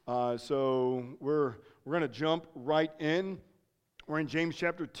So we're going to jump right in. We're in James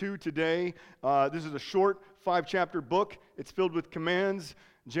chapter 2 today. This is a short 5-chapter book. It's filled with commands.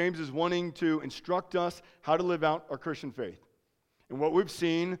 James is wanting to instruct us how to live out our Christian faith. And what we've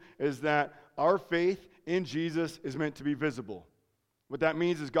seen is that our faith in Jesus is meant to be visible. What that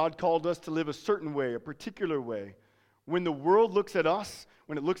means is God called us to live a certain way, a particular way. When the world looks at us,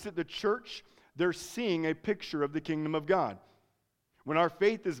 when it looks at the church, they're seeing a picture of the kingdom of God. When our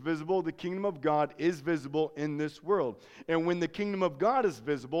faith is visible, the kingdom of God is visible in this world. And when the kingdom of God is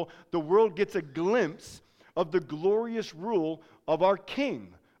visible, the world gets a glimpse of the glorious rule of our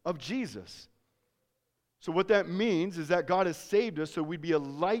King, of Jesus. So what that means is that God has saved us so we'd be a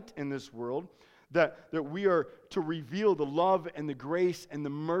light in this world, that we are to reveal the love and the grace and the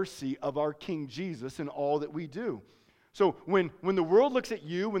mercy of our King Jesus in all that we do. So when the world looks at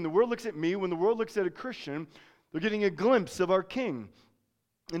you, when the world looks at me, when the world looks at a Christian, they're getting a glimpse of our King.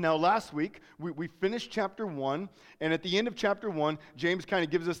 And now last week, we finished chapter 1, and at the end of chapter 1, James kind of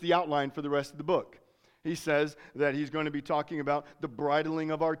gives us the outline for the rest of the book. He says that he's going to be talking about the bridling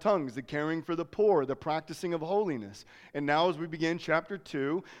of our tongues, the caring for the poor, the practicing of holiness. And now as we begin chapter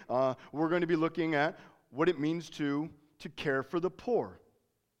 2, we're going to be looking at what it means to care for the poor.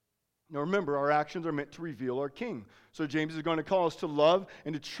 Now remember, our actions are meant to reveal our King. So James is going to call us to love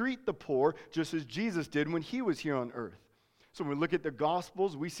and to treat the poor just as Jesus did when he was here on earth. So when we look at the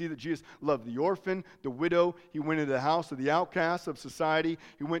Gospels, we see that Jesus loved the orphan, the widow. He went into the house of the outcasts of society.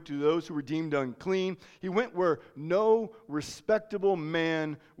 He went to those who were deemed unclean. He went where no respectable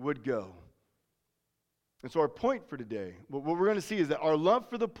man would go. And so our point for today, what we're going to see is that our love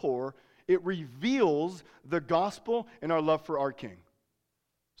for the poor, it reveals the gospel and our love for our King.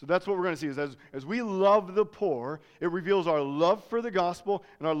 So that's what we're going to see is as we love the poor, it reveals our love for the gospel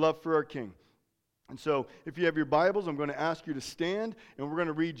and our love for our King. And so if you have your Bibles, I'm going to ask you to stand, and we're going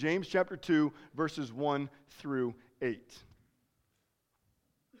to read James chapter 2, verses 1 through 8.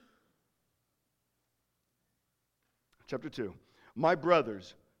 Chapter 2. My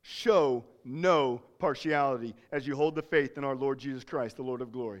brothers, show no partiality as you hold the faith in our Lord Jesus Christ, the Lord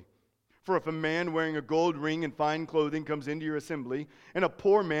of glory. For if a man wearing a gold ring and fine clothing comes into your assembly, and a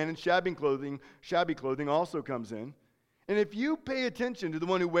poor man in shabby clothing also comes in, and if you pay attention to the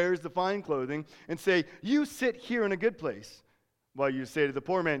one who wears the fine clothing and say, you sit here in a good place, while you say to the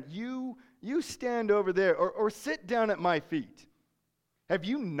poor man, you stand over there, or sit down at my feet, have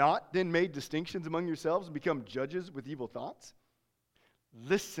you not then made distinctions among yourselves and become judges with evil thoughts?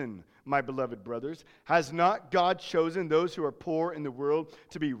 Listen, my beloved brothers, has not God chosen those who are poor in the world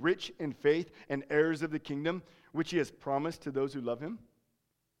to be rich in faith and heirs of the kingdom, which he has promised to those who love him?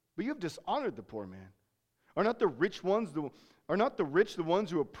 But you have dishonored the poor man. Are not the rich the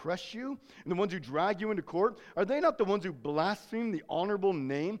ones who oppress you and the ones who drag you into court? Are they not the ones who blaspheme the honorable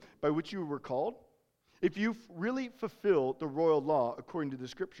name by which you were called? If you really fulfill the royal law according to the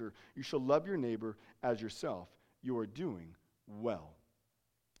scripture, you shall love your neighbor as yourself. You are doing well.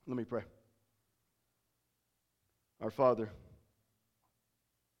 Let me pray. Our Father,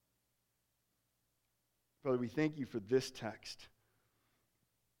 we thank you for this text.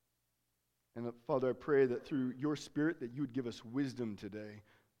 And Father, I pray that through your Spirit that you would give us wisdom today,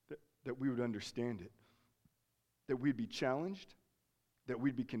 that we would understand it, that we'd be challenged, that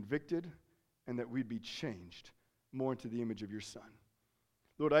we'd be convicted, and that we'd be changed more into the image of your Son.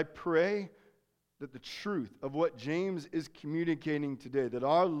 Lord, I pray that the truth of what James is communicating today, that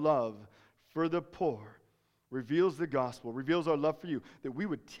our love for the poor reveals the gospel, reveals our love for you, that we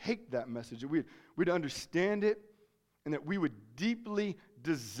would take that message, that we'd understand it, and that we would deeply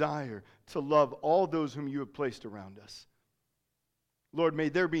desire to love all those whom you have placed around us. Lord, may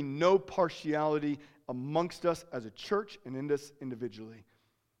there be no partiality amongst us as a church and in us individually.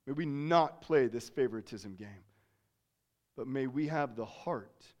 May we not play this favoritism game, but may we have the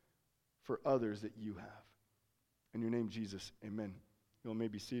heart for others that you have. In your name, Jesus, amen. You all may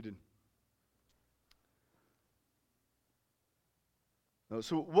be seated.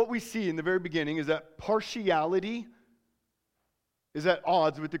 So what we see in the very beginning is that partiality is at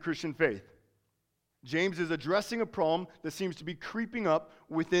odds with the Christian faith. James is addressing a problem that seems to be creeping up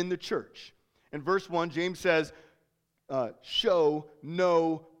within the church. In verse 1, James says, show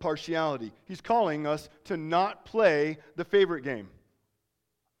no partiality. He's calling us to not play the favorite game.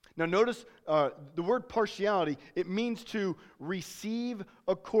 Now notice the word partiality, it means to receive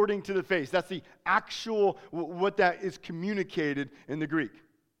according to the faith. That's the actual, what that is communicated in the Greek.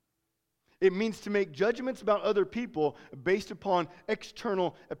 It means to make judgments about other people based upon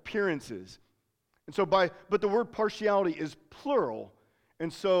external appearances. And so but the word partiality is plural.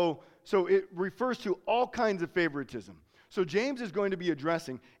 And so it refers to all kinds of favoritism. So James is going to be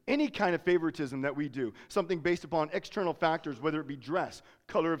addressing any kind of favoritism that we do, something based upon external factors, whether it be dress,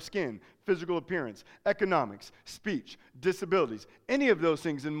 color of skin, physical appearance, economics, speech, disabilities, any of those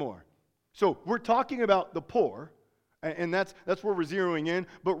things and more. So we're talking about the poor, and that's where we're zeroing in,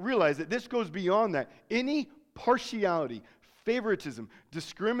 but realize that this goes beyond that. Any partiality, favoritism,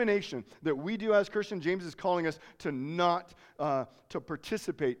 discrimination that we do as Christians, James is calling us to not to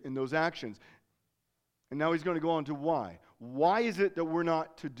participate in those actions. And now he's going to go on to why. Why is it that we're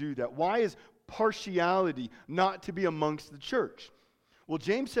not to do that? Why is partiality not to be amongst the church? Well,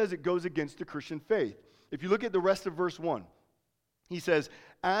 James says it goes against the Christian faith. If you look at the rest of verse 1, he says,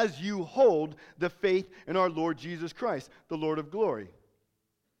 as you hold the faith in our Lord Jesus Christ, the Lord of glory.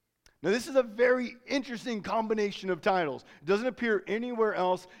 Now, this is a very interesting combination of titles. It doesn't appear anywhere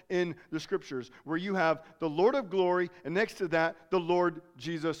else in the Scriptures where you have the Lord of glory and next to that, the Lord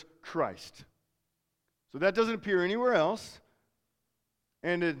Jesus Christ. So that doesn't appear anywhere else,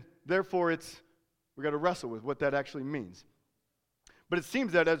 and therefore we've got to wrestle with what that actually means. But it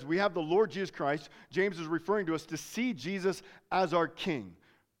seems that as we have the Lord Jesus Christ, James is referring to us to see Jesus as our King.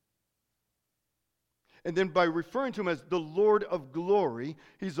 And then by referring to him as the Lord of glory,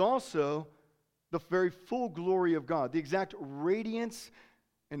 he's also the very full glory of God, the exact radiance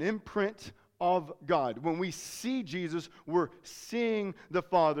and imprint of God. When we see Jesus, we're seeing the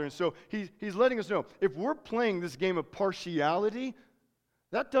Father. And so he's letting us know, if we're playing this game of partiality,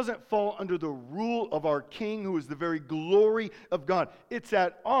 that doesn't fall under the rule of our King, who is the very glory of God. It's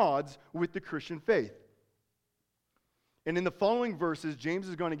at odds with the Christian faith. And in the following verses, James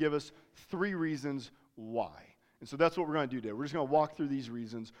is going to give us 3 reasons why. And so that's what we're going to do today. We're just going to walk through these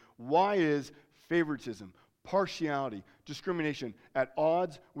reasons. Why is favoritism, partiality, discrimination at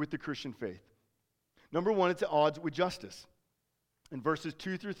odds with the Christian faith? Number 1, it's at odds with justice. In verses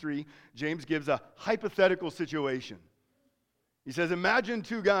 2 through 3, James gives a hypothetical situation. He says, imagine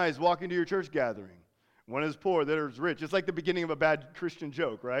 2 guys walking to your church gathering. One is poor, the other is rich. It's like the beginning of a bad Christian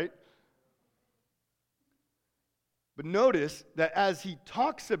joke, right? But notice that as he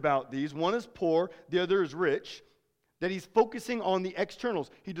talks about these, one is poor, the other is rich, that he's focusing on the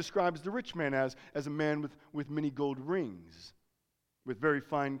externals. He describes the rich man as a man with many gold rings, with very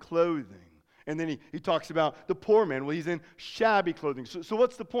fine clothing. And then he talks about the poor man. Well, he's in shabby clothing. So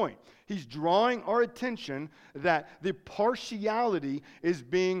what's the point? He's drawing our attention that the partiality is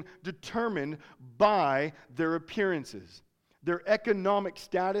being determined by their appearances. Their economic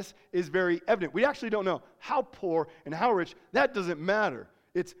status is very evident. We actually don't know how poor and how rich. That doesn't matter.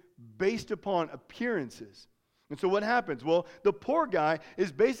 It's based upon appearances. And so what happens? Well, the poor guy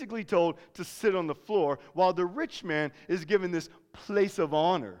is basically told to sit on the floor, while the rich man is given this place of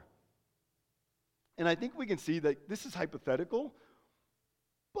honor. And I think we can see that this is hypothetical,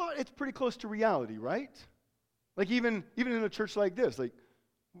 but it's pretty close to reality, right? Like even in a church like this, like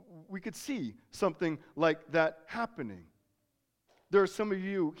we could see something like that happening. There are some of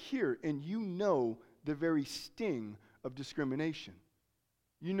you here, and you know the very sting of discrimination.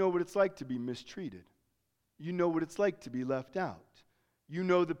 You know what it's like to be mistreated. You know what it's like to be left out. You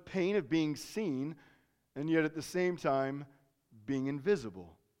know the pain of being seen, and yet at the same time, being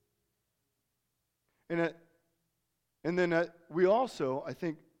invisible. And then we also, I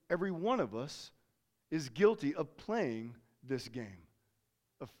think, every one of us is guilty of playing this game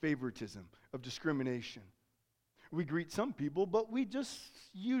of favoritism, of discrimination. We greet some people, but we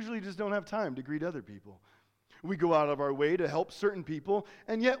usually don't have time to greet other people. We go out of our way to help certain people,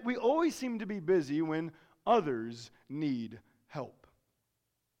 and yet we always seem to be busy when others need help.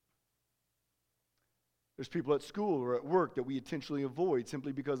 There's people at school or at work that we intentionally avoid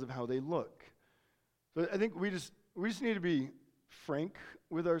simply because of how they look. So I think we just need to be frank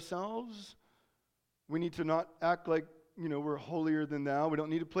with ourselves. We need to not act like, we're holier than thou. We don't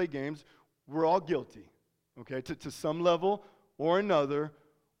need to play games. We're all guilty. Okay, to some level or another,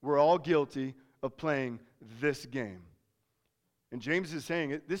 we're all guilty of playing this game. And James is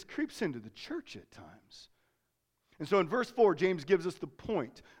saying this creeps into the church at times. And so in verse 4, James gives us the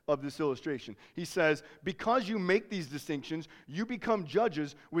point of this illustration. He says, because you make these distinctions, you become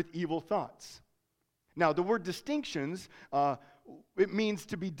judges with evil thoughts. Now, the word distinctions, it means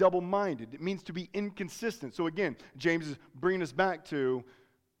to be double-minded. It means to be inconsistent. So again, James is bringing us back to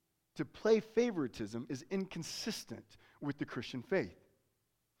play favoritism is inconsistent with the Christian faith.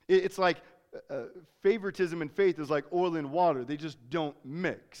 It's like favoritism and faith is like oil and water. They just don't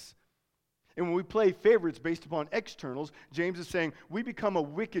mix. And when we play favorites based upon externals, James is saying we become a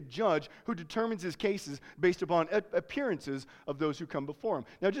wicked judge who determines his cases based upon appearances of those who come before him.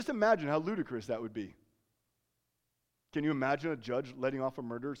 Now just imagine how ludicrous that would be. Can you imagine a judge letting off a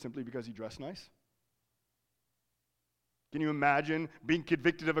murderer simply because he dressed nice? Can you imagine being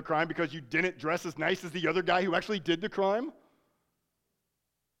convicted of a crime because you didn't dress as nice as the other guy who actually did the crime?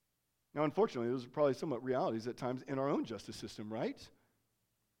 Now, unfortunately, those are probably somewhat realities at times in our own justice system, right?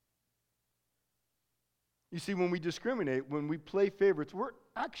 You see, when we discriminate, when we play favorites, we're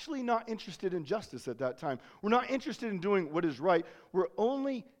actually not interested in justice at that time. We're not interested in doing what is right. We're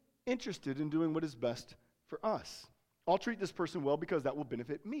only interested in doing what is best for us. I'll treat this person well because that will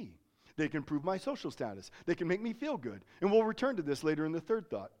benefit me. They can improve my social status. They can make me feel good. And we'll return to this later in the third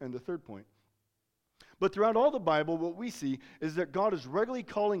thought and the third point. But throughout all the Bible, what we see is that God is regularly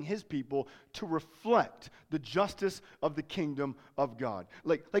calling his people to reflect the justice of the kingdom of God.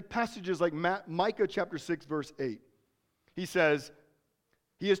 Like passages like Micah chapter 6, verse 8. He says,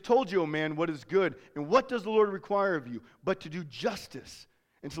 "He has told you, O man, what is good, and what does the Lord require of you, but to do justice,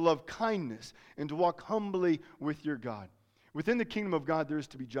 and to love kindness, and to walk humbly with your God." Within the kingdom of God, there is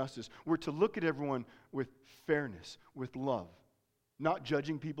to be justice. We're to look at everyone with fairness, with love, not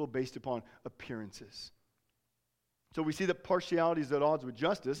judging people based upon appearances. So we see that partiality is at odds with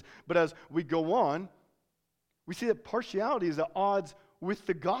justice, but as we go on, we see that partiality is at odds with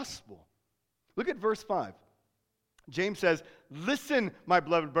the gospel. Look at verse 5. James says, "Listen, my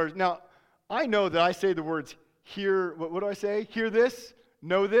beloved brothers." Now, I know that I say the words, hear, what do I say? Hear this,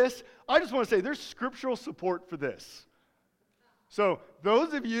 know this. I just want to say there's scriptural support for this. So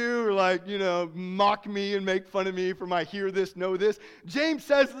those of you who are mock me and make fun of me for my hear this, know this, James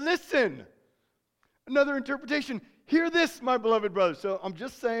says, listen. Another interpretation, hear this, my beloved brothers. So I'm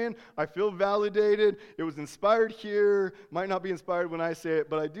just saying, I feel validated. It was inspired here. Might not be inspired when I say it,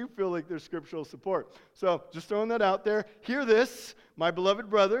 but I do feel like there's scriptural support. So just throwing that out there. Hear this, my beloved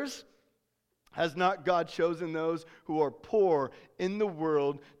brothers. Has not God chosen those who are poor in the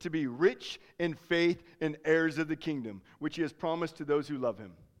world to be rich in faith and heirs of the kingdom, which he has promised to those who love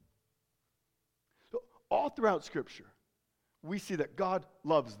him? So all throughout Scripture, we see that God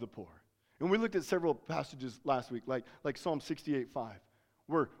loves the poor. And we looked at several passages last week, like Psalm 68:5,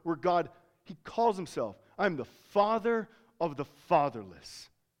 where God, he calls himself, "I am the father of the fatherless."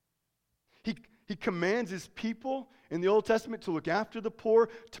 He commands his people in the Old Testament to look after the poor,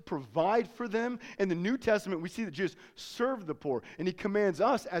 to provide for them. In the New Testament, we see that Jesus served the poor, and he commands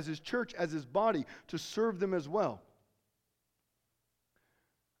us as his church, as his body, to serve them as well.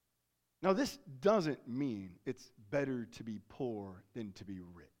 Now, this doesn't mean it's better to be poor than to be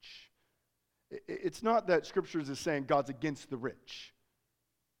rich. It's not that Scriptures is saying God's against the rich.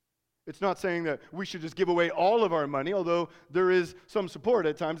 It's not saying that we should just give away all of our money, although there is some support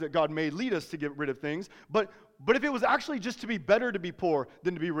at times that God may lead us to get rid of things. But if it was actually just to be better to be poor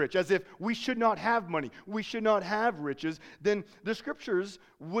than to be rich, as if we should not have money, we should not have riches, then the Scriptures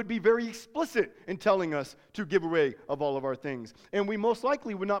would be very explicit in telling us to give away of all of our things. And we most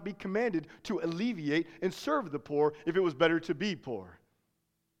likely would not be commanded to alleviate and serve the poor if it was better to be poor.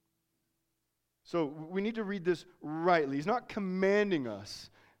 So we need to read this rightly. He's not commanding us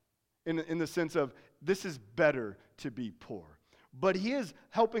in the sense of this is better to be poor. But he is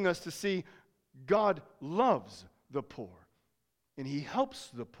helping us to see God loves the poor, and he helps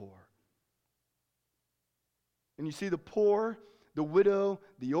the poor. And you see the poor, the widow,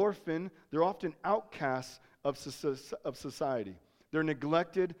 the orphan, they're often outcasts of society. They're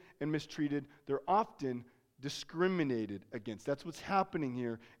neglected and mistreated. They're often discriminated against. That's what's happening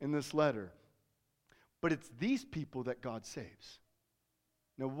here in this letter. But it's these people that God saves.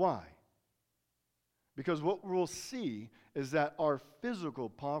 Now, why? Because what we'll see is that our physical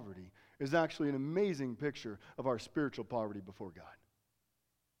poverty is actually an amazing picture of our spiritual poverty before God.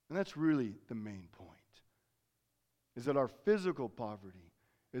 And that's really the main point, is that our physical poverty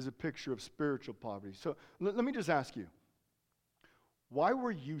is a picture of spiritual poverty. So let me just ask you, why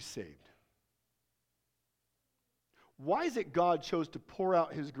were you saved? Why is it God chose to pour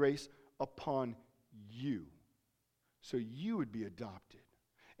out his grace upon you so you would be adopted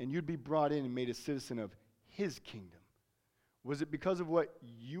and you'd be brought in and made a citizen of his kingdom? Was it because of what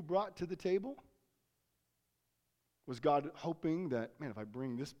you brought to the table? Was God hoping that, man, if I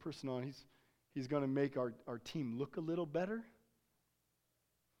bring this person on, he's going to make our team look a little better?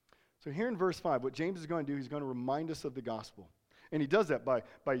 So here in verse 5, what James is going to do, he's going to remind us of the gospel. And he does that by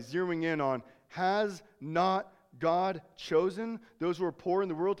zeroing in on, has not God chosen those who are poor in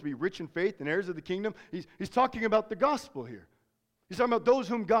the world to be rich in faith and heirs of the kingdom? He's talking about the gospel here. He's talking about those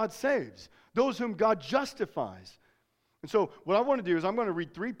whom God saves, those whom God justifies. And so what I want to do is I'm going to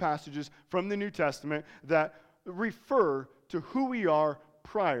read 3 passages from the New Testament that refer to who we are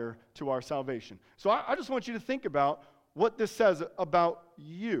prior to our salvation. So I just want you to think about what this says about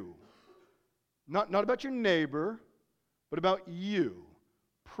you. Not about your neighbor, but about you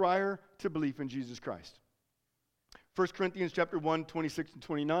prior to belief in Jesus Christ. 1 Corinthians chapter 1, 26 and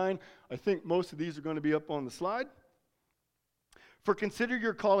 29. I think most of these are going to be up on the slide. For consider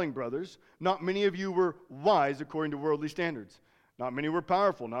your calling, brothers. Not many of you were wise according to worldly standards. Not many were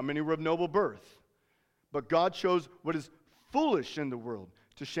powerful. Not many were of noble birth. But God chose what is foolish in the world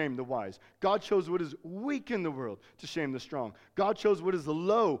to shame the wise. God chose what is weak in the world to shame the strong. God chose what is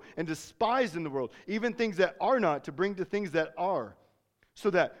low and despised in the world, even things that are not, to bring to things that are, so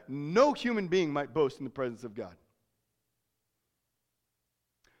that no human being might boast in the presence of God.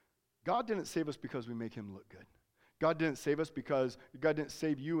 God didn't save us because we make him look good. God didn't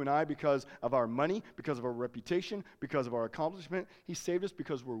save you and I because of our money, because of our reputation, because of our accomplishment. He saved us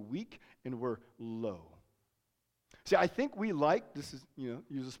because we're weak and we're low. See, I think we like, this is,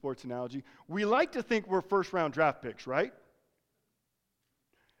 use a sports analogy, we like to think we're first-round draft picks, right?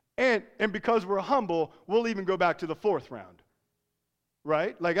 And because we're humble, we'll even go back to the fourth round,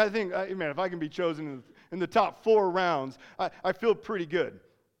 right? Like, I think, man, if I can be chosen in the top 4 rounds, I feel pretty good.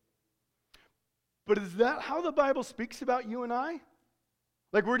 But is that how the Bible speaks about you and I?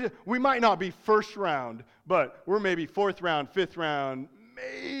 Like, we might not be first round, but we're maybe 4th round, 5th round,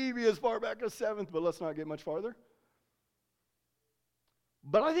 maybe as far back as 7th, but let's not get much farther.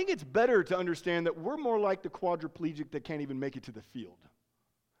 But I think it's better to understand that we're more like the quadriplegic that can't even make it to the field.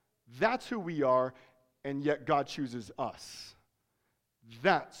 That's who we are, and yet God chooses us.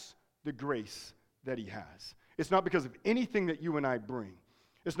 That's the grace that he has. It's not because of anything that you and I bring.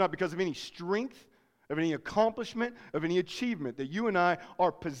 It's not because of any strength, of any accomplishment, of any achievement that you and I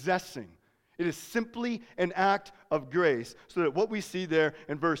are possessing. It is simply an act of grace. So that what we see there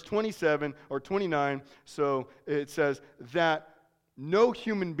in verse 27 or 29, so it says that no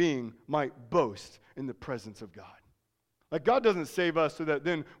human being might boast in the presence of God. Like, God doesn't save us so that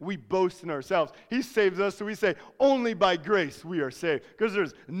then we boast in ourselves. He saves us so we say, only by grace we are saved. Because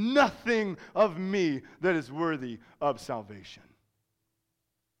there's nothing of me that is worthy of salvation.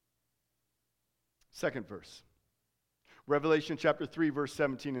 Second verse. Revelation chapter 3, verse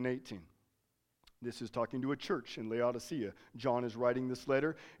 17 and 18. This is talking to a church in Laodicea. John is writing this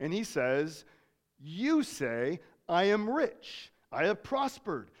letter, and he says, you say, I am rich. I have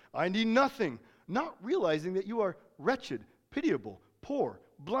prospered. I need nothing, not realizing that you are wretched, pitiable, poor,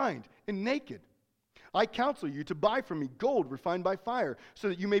 blind, and naked. I counsel you to buy from me gold refined by fire, so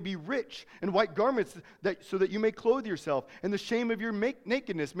that you may be rich, and white garments so that you may clothe yourself, and the shame of your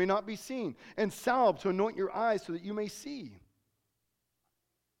nakedness may not be seen, and salve to anoint your eyes so that you may see.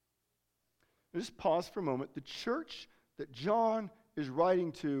 Just pause for a moment. The church that John is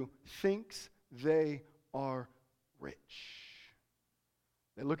writing to thinks they are rich.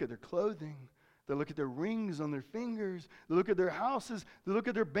 They look at their clothing. They look at their rings on their fingers. They look at their houses. They look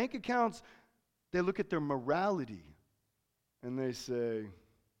at their bank accounts. They look at their morality. And they say,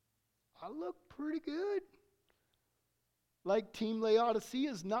 I look pretty good. Like Team Laodicea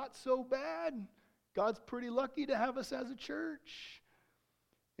is not so bad. God's pretty lucky to have us as a church.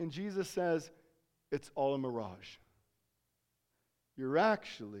 And Jesus says, it's all a mirage. You're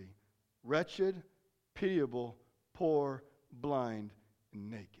actually wretched, pitiable, poor, blind, and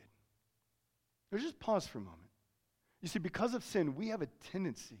naked. Let's just pause for a moment. You see, because of sin, we have a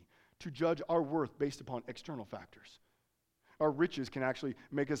tendency to judge our worth based upon external factors. Our riches can actually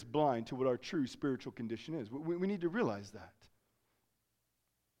make us blind to what our true spiritual condition is. We need to realize that.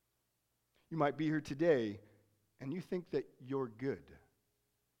 You might be here today and you think that you're good.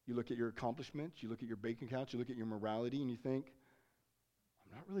 You look at your accomplishments, you look at your bank accounts, you look at your morality, and you think,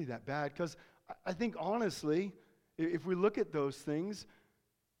 I'm not really that bad. Because I think honestly, if we look at those things,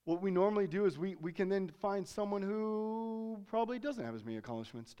 what we normally do is we can then find someone who probably doesn't have as many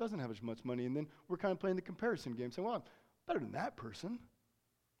accomplishments, doesn't have as much money, and then we're kind of playing the comparison game, saying, well, I'm better than that person.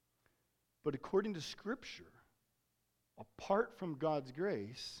 But according to Scripture, apart from God's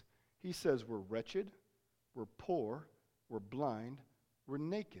grace, he says we're wretched, we're poor, we're blind, we're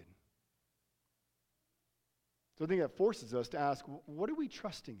naked. So I think that forces us to ask, what are we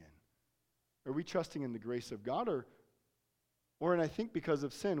trusting in? Are we trusting in the grace of God, or and I think because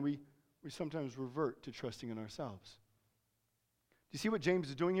of sin, we sometimes revert to trusting in ourselves. Do you see what James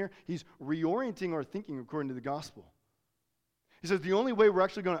is doing here? He's reorienting our thinking according to the gospel. He says the only way we're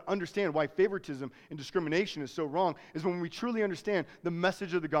actually going to understand why favoritism and discrimination is so wrong is when we truly understand the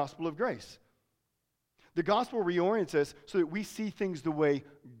message of the gospel of grace. The gospel reorients us so that we see things the way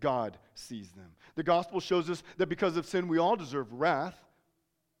God sees them. The gospel shows us that because of sin, we all deserve wrath,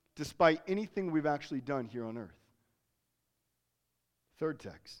 despite anything we've actually done here on earth. Third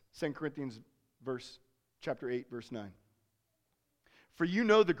text, 2 Corinthians chapter 8, verse 9. For you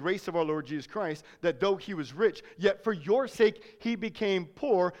know the grace of our Lord Jesus Christ, that though he was rich, yet for your sake he became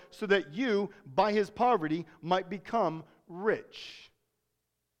poor, so that you, by his poverty, might become rich.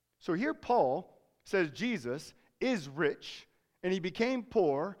 So here Paul says Jesus is rich, and he became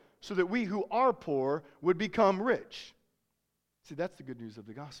poor, so that we who are poor would become rich. See, that's the good news of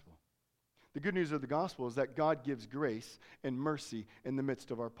the gospel. The good news of the gospel is that God gives grace and mercy in the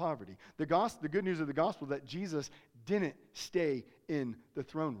midst of our poverty. The good news of the gospel is that Jesus didn't stay in the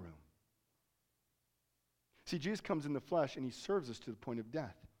throne room. See, Jesus comes in the flesh and he serves us to the point of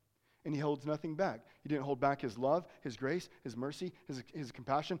death. And he holds nothing back. He didn't hold back his love, his grace, his mercy, his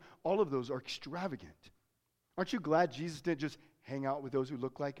compassion. All of those are extravagant. Aren't you glad Jesus didn't just hang out with those who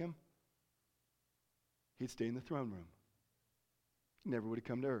look like him? He'd stay in the throne room. He never would have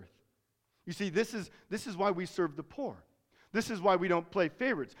come to earth. You see, this is why we serve the poor. This is why we don't play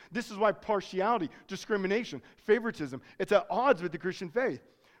favorites. This is why partiality, discrimination, favoritism, it's at odds with the Christian faith.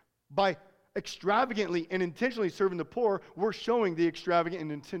 By extravagantly and intentionally serving the poor, we're showing the extravagant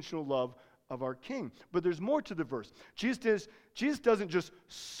and intentional love of our King. But there's more to the verse. Jesus doesn't just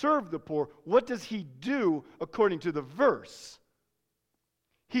serve the poor. What does he do according to the verse?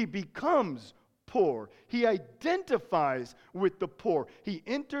 He becomes poor. He identifies with the poor. He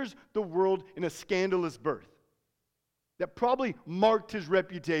enters the world in a scandalous birth that probably marked his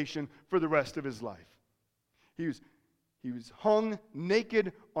reputation for the rest of his life. He was hung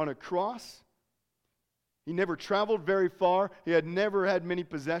naked on a cross. He never traveled very far. He had never had many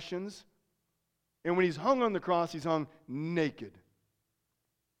possessions. And when he's hung on the cross, he's hung naked.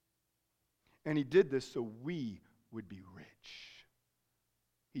 And he did this so we would be rich.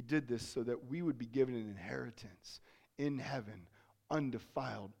 He did this so that we would be given an inheritance in heaven,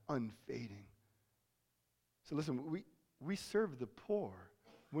 undefiled, unfading. So listen, we serve the poor.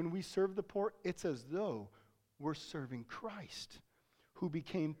 When we serve the poor, it's as though we're serving Christ, who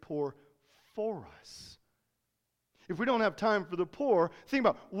became poor for us. If we don't have time for the poor, think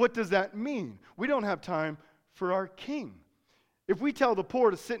about, what does that mean? We don't have time for our King. If we tell the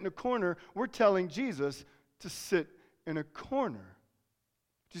poor to sit in a corner, we're telling Jesus to sit in a corner.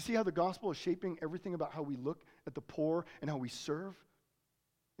 Do you see how the gospel is shaping everything about how we look at the poor and how we serve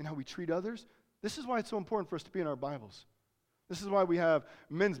and how we treat others? This is why it's so important for us to be in our Bibles. This is why we have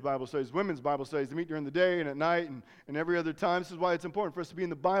men's Bible studies, women's Bible studies to meet during the day and at night and every other time. This is why it's important for us to be in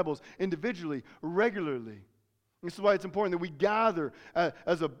the Bibles individually, regularly. This is why it's important that we gather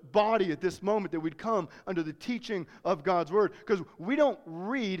as a body at this moment, that we'd come under the teaching of God's Word. Because we don't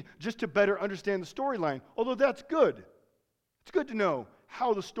read just to better understand the storyline, although that's good. It's good to know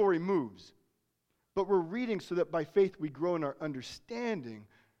how the story moves. But we're reading so that by faith we grow in our understanding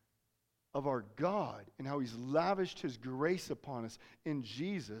of our God and how he's lavished his grace upon us in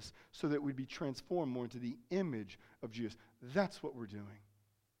Jesus so that we'd be transformed more into the image of Jesus. That's what we're doing.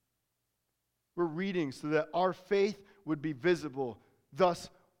 We're reading so that our faith would be visible. Thus,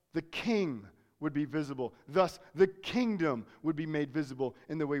 the King would be visible. Thus, the kingdom would be made visible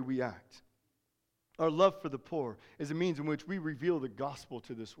in the way we act. Our love for the poor is a means in which we reveal the gospel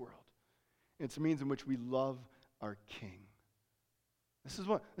to this world. It's a means in which we love our King. This is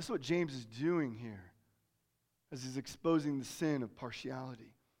what James is doing here as he's exposing the sin of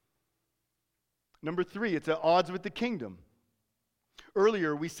partiality. Number 3, it's at odds with the kingdom.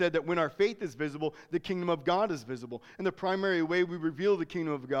 Earlier, we said that when our faith is visible, the kingdom of God is visible. And the primary way we reveal the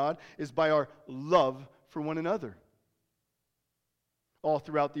kingdom of God is by our love for one another. All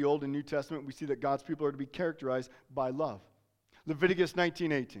throughout the Old and New Testament, we see that God's people are to be characterized by love. Leviticus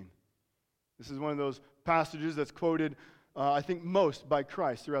 19:18. This is one of those passages that's quoted, I think, most by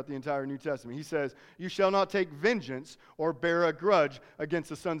Christ throughout the entire New Testament. He says, "You shall not take vengeance or bear a grudge against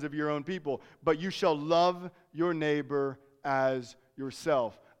the sons of your own people, but you shall love your neighbor as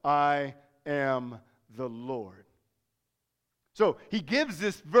yourself. I am the Lord." So he gives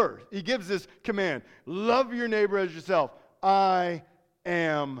this verse, he gives this command, love your neighbor as yourself. I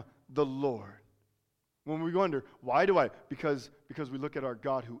am the Lord. When we wonder, why do I? Because we look at our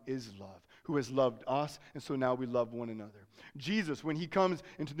God who is love, who has loved us, and so now we love one another. Jesus, when he comes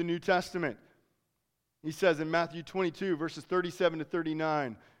into the New Testament, he says in Matthew 22, verses 37 to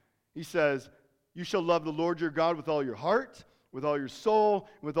 39, he says, "You shall love the Lord your God with all your heart, with all your soul,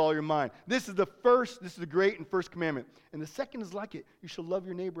 and with all your mind." This is the great and first commandment. And the second is like it. You shall love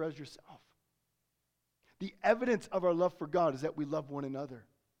your neighbor as yourself. The evidence of our love for God is that we love one another.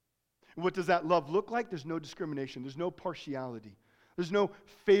 And what does that love look like? There's no discrimination. There's no partiality. There's no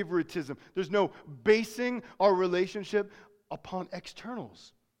favoritism. There's no basing our relationship upon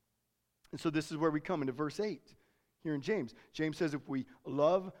externals. And so this is where we come into verse 8 here in James. James says if we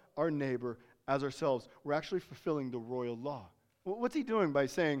love our neighbor as ourselves, we're actually fulfilling the royal law. Well, what's he doing by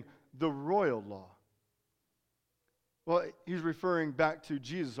saying the royal law? Well, he's referring back to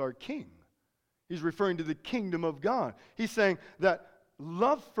Jesus, our King. He's referring to the kingdom of God. He's saying that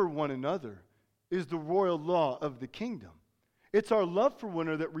love for one another is the royal law of the kingdom. It's our love for one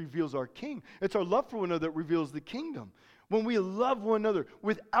another that reveals our King. It's our love for one another that reveals the kingdom. When we love one another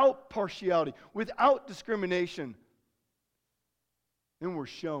without partiality, without discrimination, then we're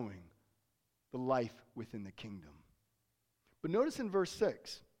showing the life within the kingdom. But notice in verse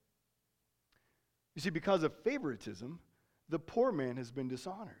 6, you see, because of favoritism, the poor man has been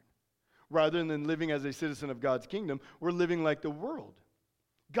dishonored. Rather than living as a citizen of God's kingdom, we're living like the world.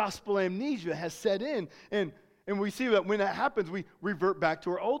 Gospel amnesia has set in, and we see that when that happens, we revert back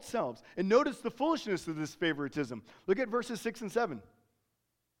to our old selves. And notice the foolishness of this favoritism. Look at verses 6 and 7.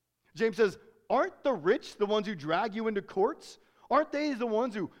 James says, aren't the rich the ones who drag you into courts? Aren't they the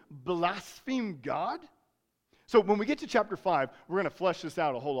ones who blaspheme God? So when we get to chapter 5, we're going to flesh this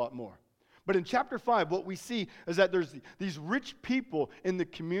out a whole lot more. But in chapter 5, what we see is that there's these rich people in the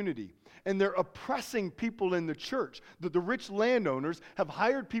community, and they're oppressing people in the church. The rich landowners have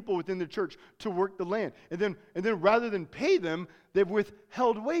hired people within the church to work the land. And then rather than pay them, they've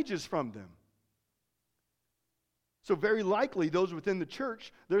withheld wages from them. So very likely, those within the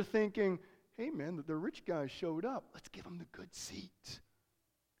church, they're thinking, hey man, the rich guy showed up. Let's give him the good seat.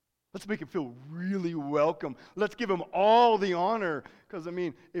 Let's make him feel really welcome. Let's give him all the honor. Because, I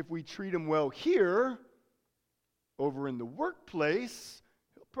mean, if we treat him well here, over in the workplace,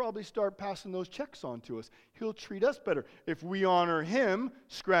 he'll probably start passing those checks on to us. He'll treat us better. If we honor him,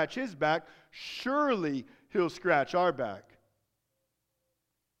 scratch his back, surely he'll scratch our back.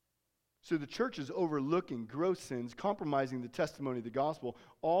 So the church is overlooking gross sins, compromising the testimony of the gospel,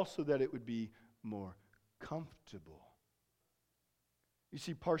 all so that it would be more comfortable. You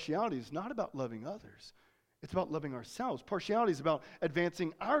see, partiality is not about loving others. It's about loving ourselves. Partiality is about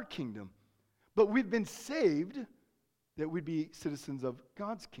advancing our kingdom. But we've been saved that we'd be citizens of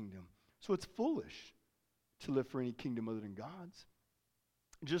God's kingdom. So it's foolish to live for any kingdom other than God's.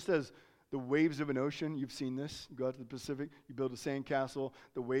 Just as the waves of an ocean, you've seen this. You go out to the Pacific, you build a sandcastle,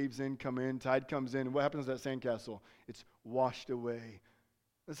 the waves come in, tide comes in, and what happens to that sandcastle? It's washed away.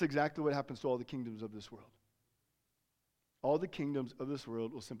 That's exactly what happens to all the kingdoms of this world. All the kingdoms of this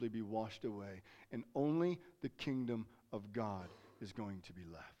world will simply be washed away, and only the kingdom of God is going to be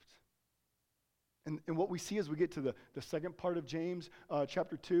left. And what we see as we get to the second part of James,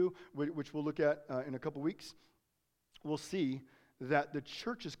 chapter 2, which we'll look at in a couple weeks, we'll see that the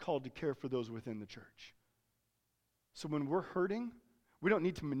church is called to care for those within the church. So when we're hurting, we don't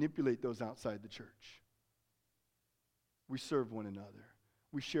need to manipulate those outside the church. We serve one another.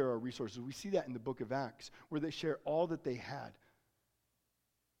 We share our resources. We see that in the book of Acts, where they share all that they had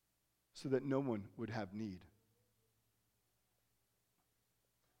so that no one would have need.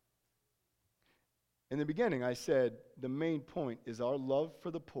 In the beginning, I said the main point is our love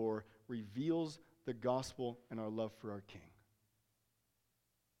for the poor reveals the gospel and our love for our King.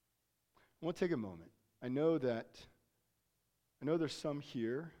 I want to take a moment. I know there's some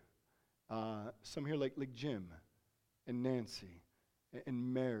here like Jim and Nancy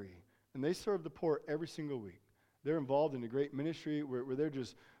and Mary, and they serve the poor every single week. They're involved in a great ministry where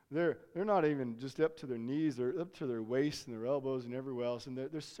they're not even just up to their knees, they're up to their waist and their elbows and everywhere else, and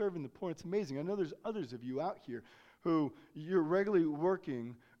they're serving the poor. It's amazing. I know there's others of you out here who you're regularly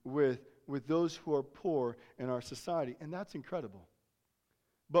working with those who are poor in our society, and that's incredible.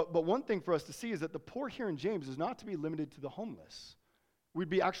 But one thing for us to see is that the poor here in James is not to be limited to the homeless. We'd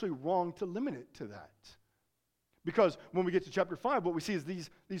be actually wrong to limit it to that. Because when we get to chapter 5, what we see is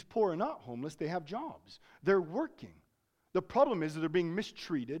these poor are not homeless. They have jobs. They're working. The problem is that they're being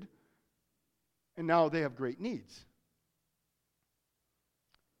mistreated, and now they have great needs.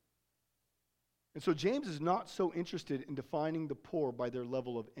 And so James is not so interested in defining the poor by their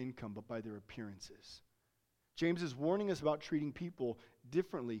level of income, but by their appearances. James is warning us about treating people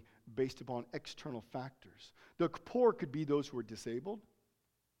differently based upon external factors. The poor could be those who are disabled,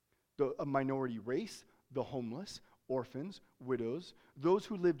 a minority race, the homeless, orphans, widows, those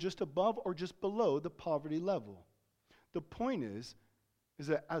who live just above or just below the poverty level. The point is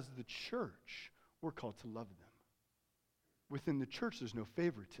that as the church, we're called to love them. Within the church, there's no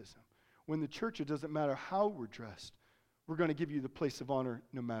favoritism. When the church, it doesn't matter how we're dressed. We're going to give you the place of honor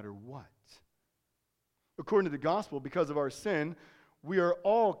no matter what. According to the gospel, because of our sin, we are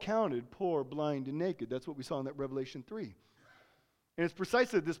all counted poor, blind, and naked. That's what we saw in that Revelation 3. And it's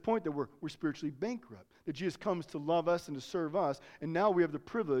precisely at this point that we're spiritually bankrupt, that Jesus comes to love us and to serve us, and now we have the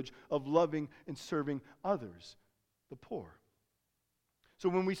privilege of loving and serving others, the poor. So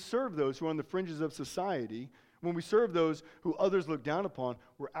when we serve those who are on the fringes of society, When we serve those who others look down upon,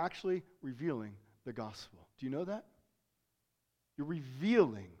 we're actually revealing the gospel. Do you know that? You're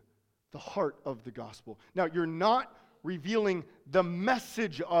revealing the heart of the gospel. Now, you're not revealing the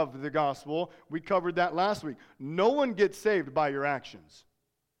message of the gospel. We covered that last week. No one gets saved by your actions.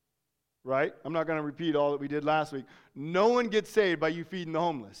 Right? I'm not going to repeat all that we did last week. No one gets saved by you feeding the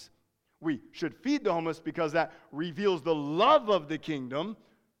homeless. We should feed the homeless because that reveals the love of the kingdom.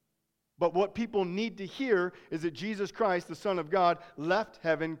 But what people need to hear is that Jesus Christ, the Son of God, left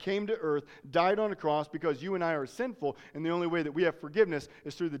heaven, came to earth, died on a cross because you and I are sinful, and the only way that we have forgiveness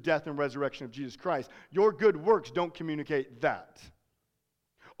is through the death and resurrection of Jesus Christ. Your good works don't communicate that.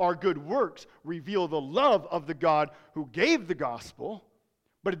 Our good works reveal the love of the God who gave the gospel,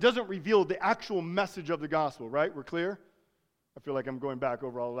 but it doesn't reveal the actual message of the gospel, right? We're clear? I feel like I'm going back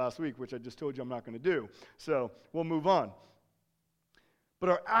over all last week, which I just told you I'm not going to do. So we'll move on. But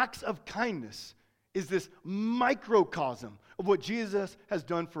our acts of kindness is this microcosm of what Jesus has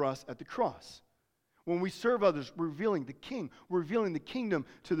done for us at the cross. When we serve others, we're revealing the King. We're revealing the kingdom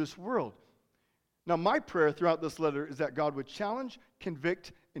to this world. Now, my prayer throughout this letter is that God would challenge,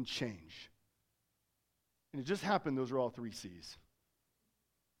 convict, and change. And it just happened, those are all 3 C's.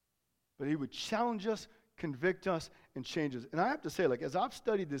 But he would challenge us, convict us, and change us. And I have to say, as I've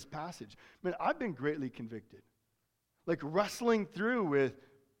studied this passage, man, I've been greatly convicted. Wrestling through with,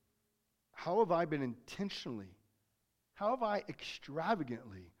 how have I been intentionally, how have I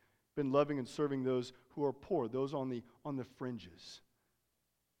extravagantly been loving and serving those who are poor, those on the fringes?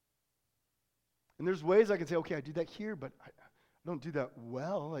 And there's ways I can say, okay, I do that here, but I don't do that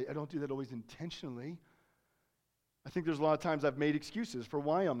well. I don't do that always intentionally. I think there's a lot of times I've made excuses for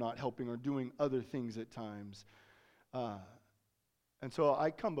why I'm not helping or doing other things at times. And so I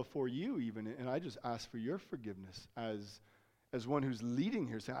come before you even, and I just ask for your forgiveness as one who's leading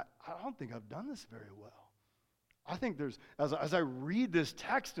here, saying, I don't think I've done this very well. I think there's, as I read this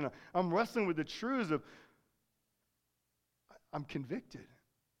text and I'm wrestling with the truths of, I'm convicted.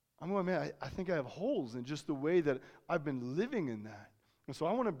 I'm going, man, I think I have holes in just the way that I've been living in that. And so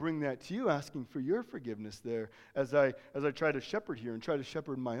I want to bring that to you, asking for your forgiveness there as I try to shepherd here and try to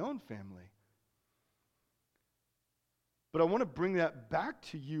shepherd my own family. But I want to bring that back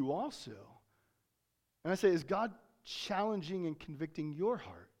to you also. And I say, is God challenging and convicting your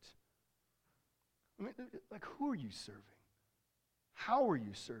heart? I mean, who are you serving? How are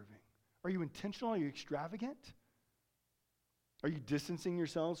you serving? Are you intentional? Are you extravagant? Are you distancing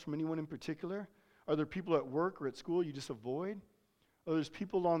yourselves from anyone in particular? Are there people at work or at school you just avoid? Are there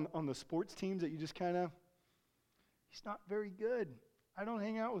people on the sports teams that you just kind of, he's not very good. I don't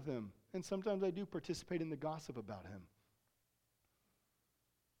hang out with him. And sometimes I do participate in the gossip about him.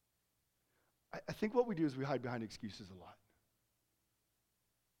 I think what we do is we hide behind excuses a lot.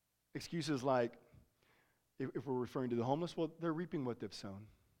 Excuses like, if we're referring to the homeless, well, they're reaping what they've sown.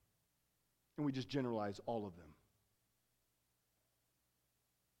 And we just generalize all of them.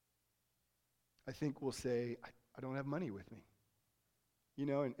 I think we'll say, I don't have money with me. You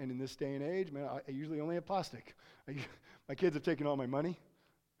know, and in this day and age, man, I usually only have plastic. My kids have taken all my money.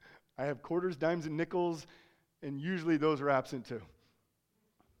 I have quarters, dimes, and nickels, and usually those are absent too.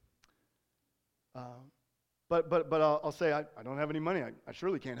 But I'll say, I don't have any money. I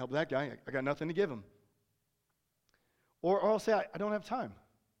surely can't help that guy. I got nothing to give him. Or I'll say, I don't have time.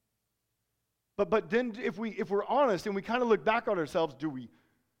 But then if we're honest and we kind of look back on ourselves, do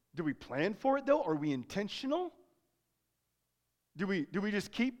we plan for it though? Are we intentional? Do we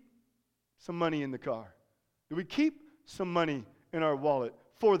just keep some money in the car? Do we keep some money in our wallet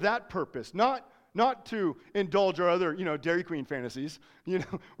for that purpose? Not to indulge our other, Dairy Queen fantasies. We're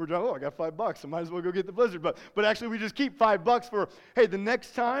like, I got $5. I might as well go get the Blizzard. But actually we just keep $5 for, hey, the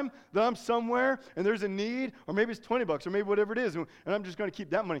next time that I'm somewhere and there's a need, or maybe it's $20 or maybe whatever it is, and I'm just going to keep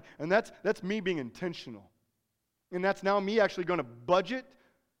that money. And that's me being intentional. And that's now me actually going to budget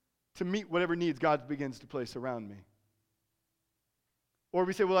to meet whatever needs God begins to place around me. Or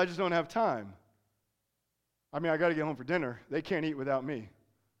we say, well, I just don't have time. I mean, I got to get home for dinner. They can't eat without me.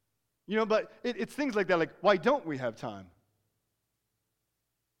 But it's things like that, like, why don't we have time?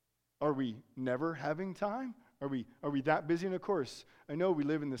 Are we never having time? Are we that busy? And of course, I know we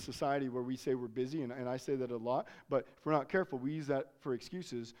live in this society where we say we're busy, and I say that a lot, but if we're not careful, we use that for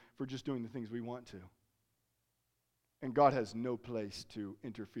excuses for just doing the things we want to. And God has no place to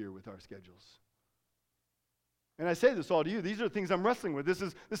interfere with our schedules. And I say this all to you. These are the things I'm wrestling with. This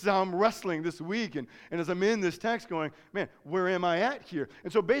is how I'm wrestling this week. And as I'm in this text going, man, where am I at here?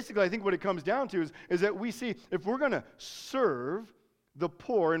 And so basically I think what it comes down to is that we see if we're going to serve the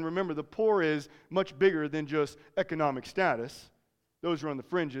poor, and remember the poor is much bigger than just economic status. Those who are on the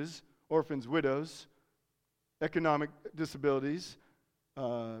fringes, orphans, widows. economic disabilities,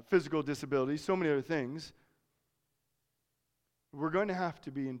 physical disabilities, so many other things. We're going to have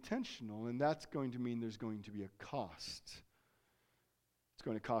to be intentional, and that's going to mean there's going to be a cost. It's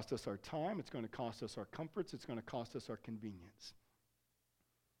going to cost us our time. It's going to cost us our comforts. It's going to cost us our convenience.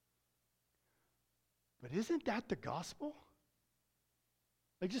 But isn't that the gospel?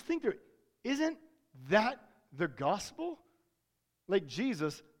 Like, just think through it. Isn't that the gospel? Like,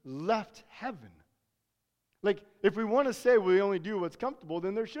 Jesus left heaven. Like, if we want to say we only do what's comfortable,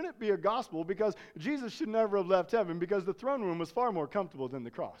 then there shouldn't be a gospel, because Jesus should never have left heaven, because the throne room was far more comfortable than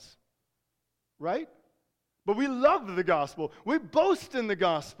the cross. Right? But we love the gospel. We boast in the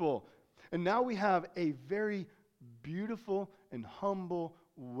gospel. And now we have a very beautiful and humble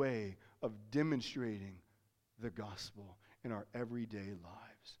way of demonstrating the gospel in our everyday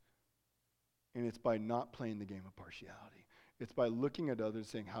lives. And it's by not playing the game of partiality. It's by looking at others and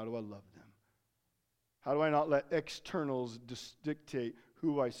saying, how do I love them? How do I not let externals dictate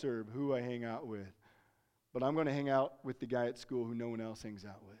who I serve, who I hang out with? But I'm going to hang out with the guy at school who no one else hangs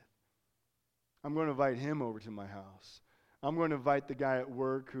out with. I'm going to invite him over to my house. I'm going to invite the guy at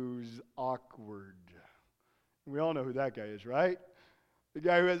work who's awkward. We all know who that guy is, right? The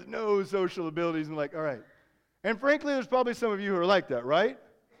guy who has no social abilities, and like, all right. And frankly, there's probably some of you who are like that, right?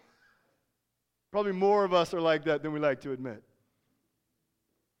 Probably more of us are like that than we like to admit.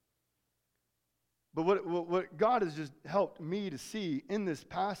 But what God has just helped me to see in this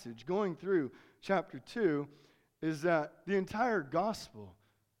passage, going through chapter 2, is that the entire gospel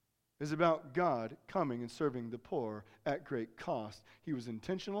is about God coming and serving the poor at great cost. He was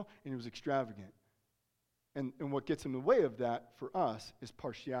intentional and he was extravagant. And what gets in the way of that for us is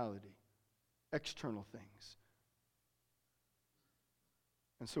partiality, external things.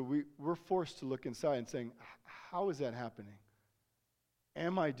 And so we're forced to look inside and saying, how is that happening?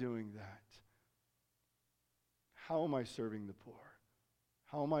 Am I doing that? How am I serving the poor?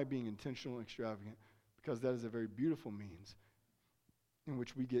 How am I being intentional and extravagant? Because that is a very beautiful means in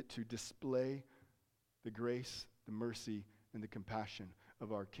which we get to display the grace, the mercy, and the compassion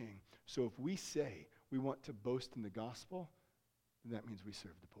of our King. So if we say we want to boast in the gospel, then that means we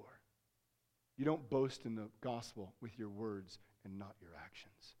serve the poor. You don't boast in the gospel with your words and not your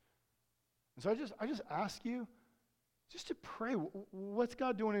actions. And so I just ask you just to pray. What's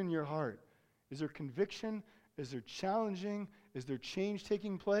God doing in your heart? Is there conviction? Is there challenging? Is there change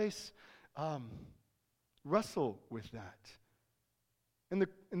taking place? Wrestle with that. And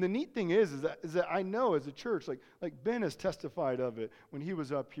the neat thing is that I know as a church, like Ben has testified of it when he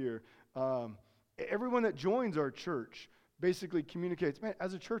was up here. Everyone that joins our church basically communicates, man,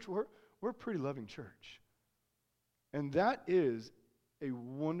 as a church, we're a pretty loving church. And that is a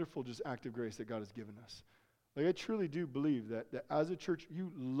wonderful just act of grace that God has given us. Like, I truly do believe that as a church,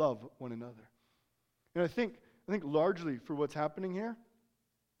 you love one another. And I think largely for what's happening here,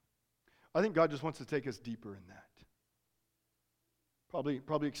 I think God just wants to take us deeper in that.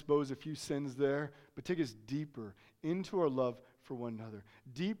 Probably expose a few sins there, but take us deeper into our love for one another,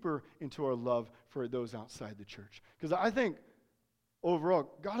 deeper into our love for those outside the church. Because I think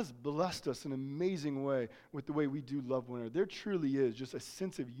overall, God has blessed us in an amazing way with the way we do love one another. There truly is just a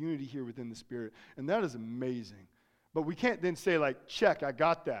sense of unity here within the Spirit, and that is amazing. But we can't then say, like, check, I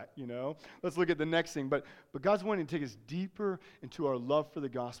got that, you know. Let's look at the next thing. But God's wanting to take us deeper into our love for the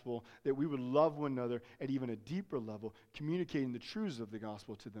gospel, that we would love one another at even a deeper level, communicating the truths of the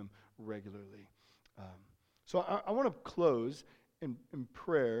gospel to them regularly. So I want to close in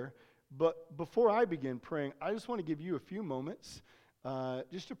prayer. But before I begin praying, I just want to give you a few moments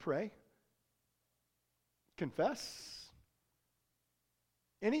just to pray, confess,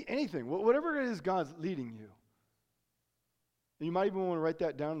 anything, whatever it is God's leading you. And you might even want to write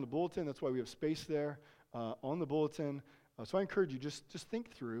that down in the bulletin. That's why we have space there on the bulletin. So I encourage you, just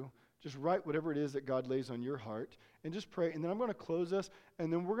think through. Just write whatever it is that God lays on your heart. And just pray. And then I'm going to close us.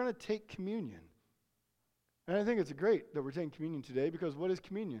 And then we're going to take communion. And I think it's great that we're taking communion today, because what is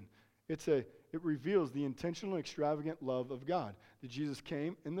communion? It reveals the intentional, extravagant love of God. That Jesus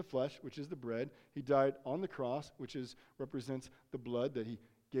came in the flesh, which is the bread. He died on the cross, which represents the blood, that he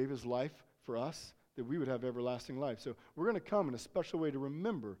gave his life for us, that we would have everlasting life. So we're going to come in a special way to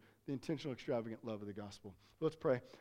remember the intentional, extravagant love of the gospel. Let's pray.